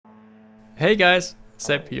Hey guys,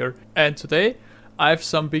 Seb here, and today I have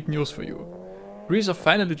some big news for you. 2's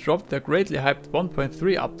finally dropped their greatly hyped 1.3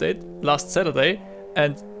 update last Saturday,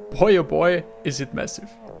 and boy oh boy is it massive.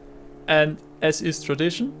 And as is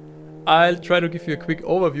tradition, I'll try to give you a quick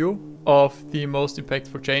overview of the most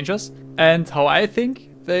impactful changes and how I think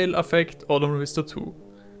they'll affect Automobilista 2.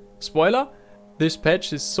 Spoiler, this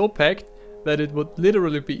patch is so packed that it would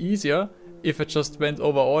literally be easier if I just went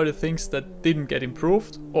over all the things that didn't get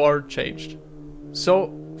improved or changed.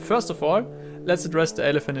 So, first of all, let's address the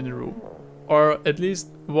elephant in the room, or at least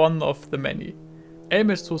one of the many.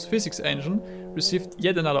 AMS2's physics engine received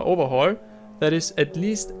yet another overhaul that is at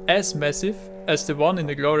least as massive as the one in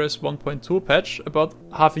the glorious 1.2 patch about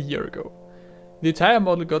half a year ago. The entire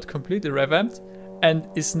model got completely revamped and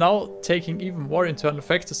is now taking even more internal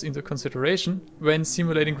factors into consideration when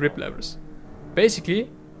simulating grip levels. Basically,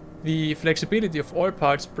 the flexibility of all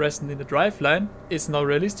parts present in the driveline is now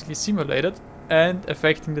realistically simulated and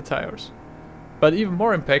affecting the tires. But even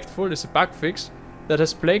more impactful is a bug fix that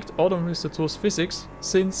has plagued Automobilista 2's physics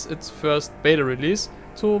since its first beta release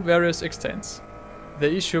to various extents.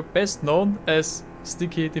 The issue best known as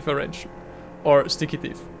sticky differential, or sticky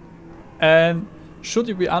diff. And should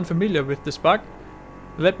you be unfamiliar with this bug,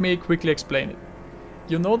 let me quickly explain it.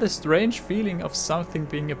 You know the strange feeling of something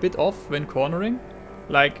being a bit off when cornering?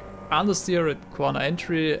 Like understeer at corner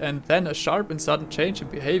entry and then a sharp and sudden change in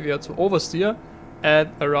behavior to oversteer at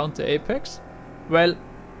around the apex? Well,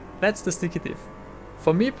 that's the sticky diff.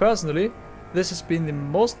 For me personally, this has been the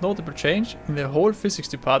most notable change in the whole physics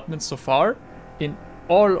department so far in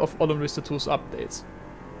all of Automobilista 2's updates.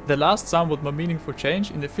 The last somewhat more meaningful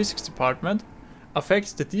change in the physics department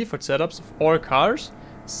affects the default setups of all cars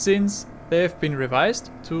since they have been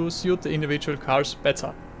revised to suit the individual cars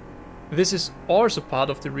better. This is also part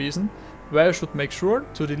of the reason why you should make sure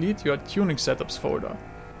to delete your tuning setups folder.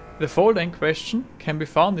 The folder in question can be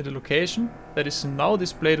found in the location that is now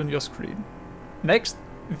displayed on your screen. Next,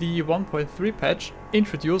 the 1.3 patch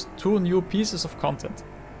introduced two new pieces of content.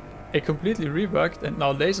 A completely reworked and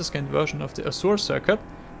now laser scanned version of the Azure circuit,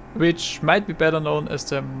 which might be better known as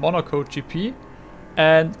the Monaco GP,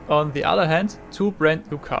 and on the other hand, two brand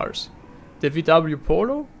new cars, the VW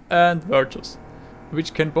Polo and Virtus,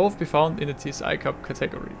 which can both be found in the TSI Cup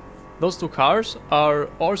category. Those two cars are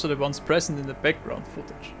also the ones present in the background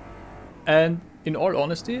footage. And in all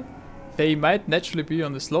honesty, they might naturally be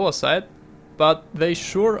on the slower side, but they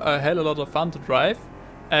sure are a hell of a lot of fun to drive,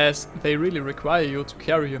 as they really require you to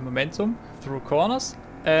carry your momentum through corners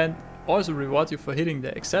and also reward you for hitting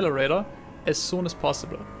the accelerator as soon as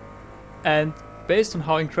possible. And based on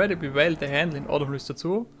how incredibly well they handle in Automobilista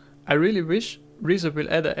 2, I really wish 2's will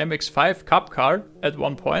add a MX-5 Cup car at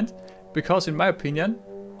one point, because in my opinion,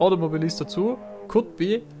 Automobilista 2 could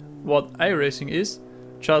be what iRacing is,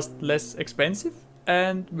 just less expensive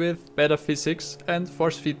and with better physics and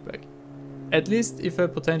force feedback. At least if a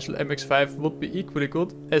potential MX-5 would be equally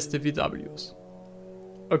good as the VWs.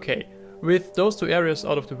 Okay, with those two areas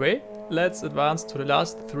out of the way, let's advance to the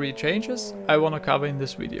last three changes I wanna cover in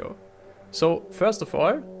this video. So first of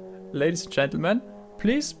all, ladies and gentlemen,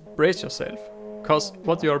 please brace yourself, cause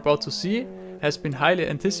what you're about to see has been highly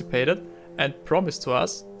anticipated and promised to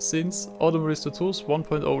us since Automobilista 2's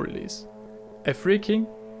 1.0 release. A freaking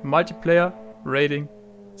multiplayer rating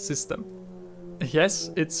system.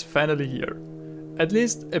 Yes, it's finally here. At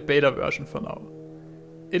least a beta version for now.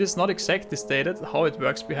 It is not exactly stated how it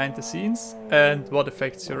works behind the scenes and what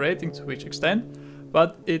affects your rating to which extent,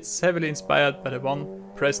 but it's heavily inspired by the one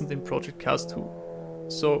present in Project Cars 2.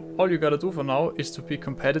 So all you gotta do for now is to be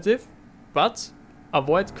competitive, but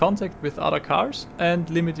avoid contact with other cars and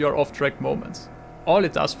limit your off-track moments. All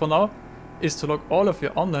it does for now is to log all of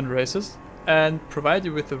your online races and provide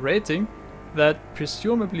you with a rating that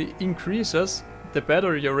presumably increases the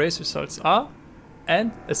better your race results are,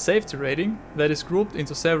 and a safety rating that is grouped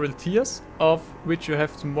into several tiers of which you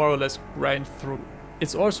have to more or less grind through.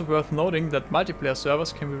 It's also worth noting that multiplayer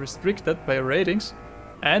servers can be restricted by your ratings,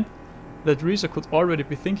 and that 2's could already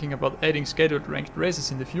be thinking about adding scheduled ranked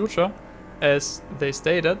races in the future, as they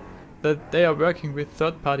stated that they are working with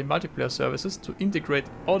third-party multiplayer services to integrate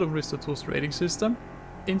Automobilista 2's rating system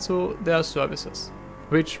into their services,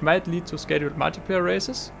 which might lead to scheduled multiplayer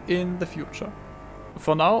races in the future.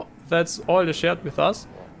 For now, that's all they shared with us,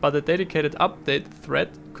 but a dedicated update thread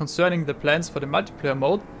concerning the plans for the multiplayer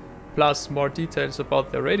mode, plus more details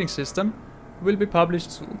about their rating system, will be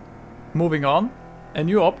published soon. Moving on, a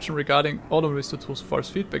new option regarding Automobilista 2's force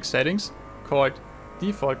feedback settings, called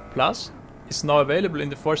Default Plus, is now available in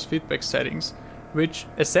the force feedback settings, which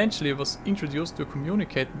essentially was introduced to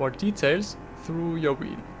communicate more details through your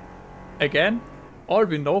wheel. Again, all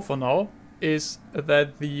we know for now is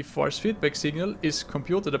that the force feedback signal is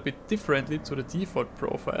computed a bit differently to the default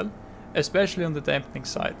profile, especially on the dampening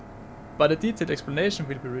side. But a detailed explanation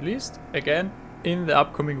will be released, again, in the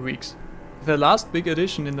upcoming weeks. The last big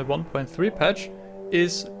addition in the 1.3 patch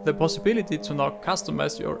is the possibility to now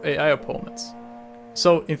customize your AI opponents.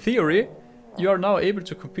 So in theory, you are now able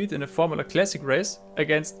to compete in a Formula Classic race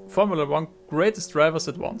against Formula 1 greatest drivers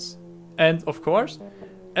at once. And of course,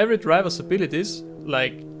 every driver's abilities,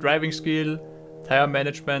 like driving skill, tire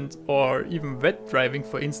management, or even wet driving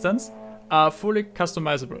for instance, are fully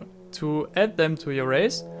customizable. To add them to your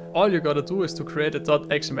race, all you gotta do is to create a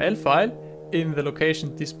 .xml file in the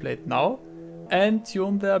location displayed now and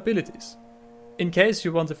tune their abilities. In case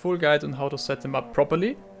you want a full guide on how to set them up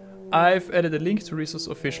properly, I've added a link to Reese's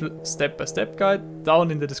official step-by-step guide down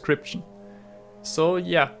in the description. So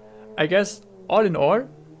yeah, I guess all in all,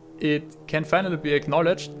 it can finally be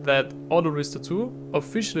acknowledged that Automobilista 2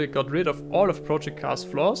 officially got rid of all of Project Car's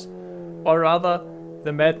flaws, or rather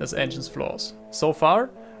the Madness Engine's flaws. So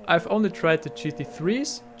far, I've only tried the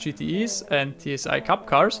GT3s, GTEs and TSI Cup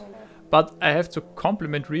cars, but I have to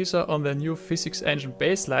compliment Reza on their new physics engine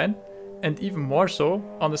baseline, and even more so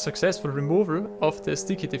on the successful removal of the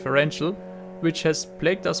sticky differential, which has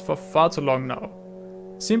plagued us for far too long now.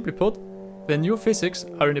 Simply put, the new physics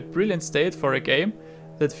are in a brilliant state for a game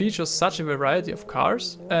that features such a variety of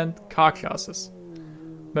cars and car classes.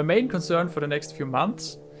 My main concern for the next few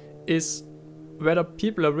months is whether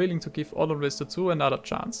people are willing to give Automobilista 2 another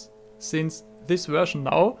chance, since this version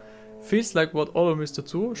now feels like what Automobilista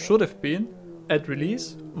 2 should have been at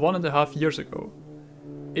release 1.5 years ago.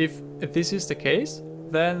 If this is the case,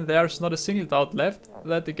 then there's not a single doubt left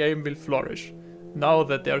that the game will flourish, now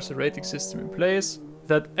that there's a rating system in place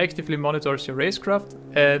that actively monitors your racecraft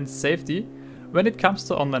and safety when it comes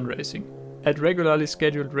to online racing, add regularly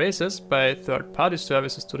scheduled races by third-party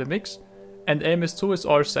services to the mix, and MS2 is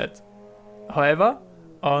all set. However,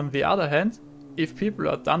 on the other hand, if people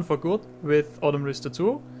are done for good with Automobilista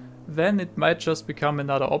 2, then it might just become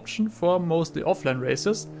another option for mostly offline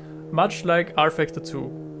races, much like rFactor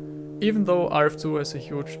 2. Even though RF2 has a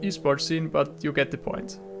huge esports scene, but you get the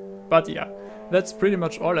point. But yeah, that's pretty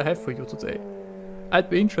much all I have for you today. I'd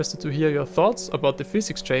be interested to hear your thoughts about the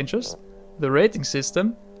physics changes, the rating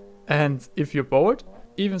system, and if you're bold,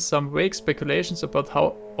 even some vague speculations about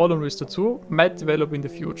how Automobilista 2 might develop in the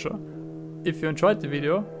future. If you enjoyed the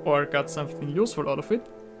video or got something useful out of it,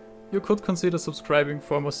 you could consider subscribing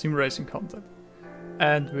for more sim racing content.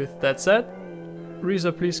 And with that said,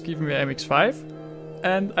 Reza, please give me MX5,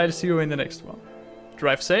 and I'll see you in the next one.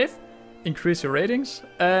 Drive safe, increase your ratings,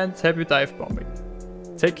 and happy dive bombing.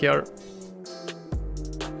 Take care.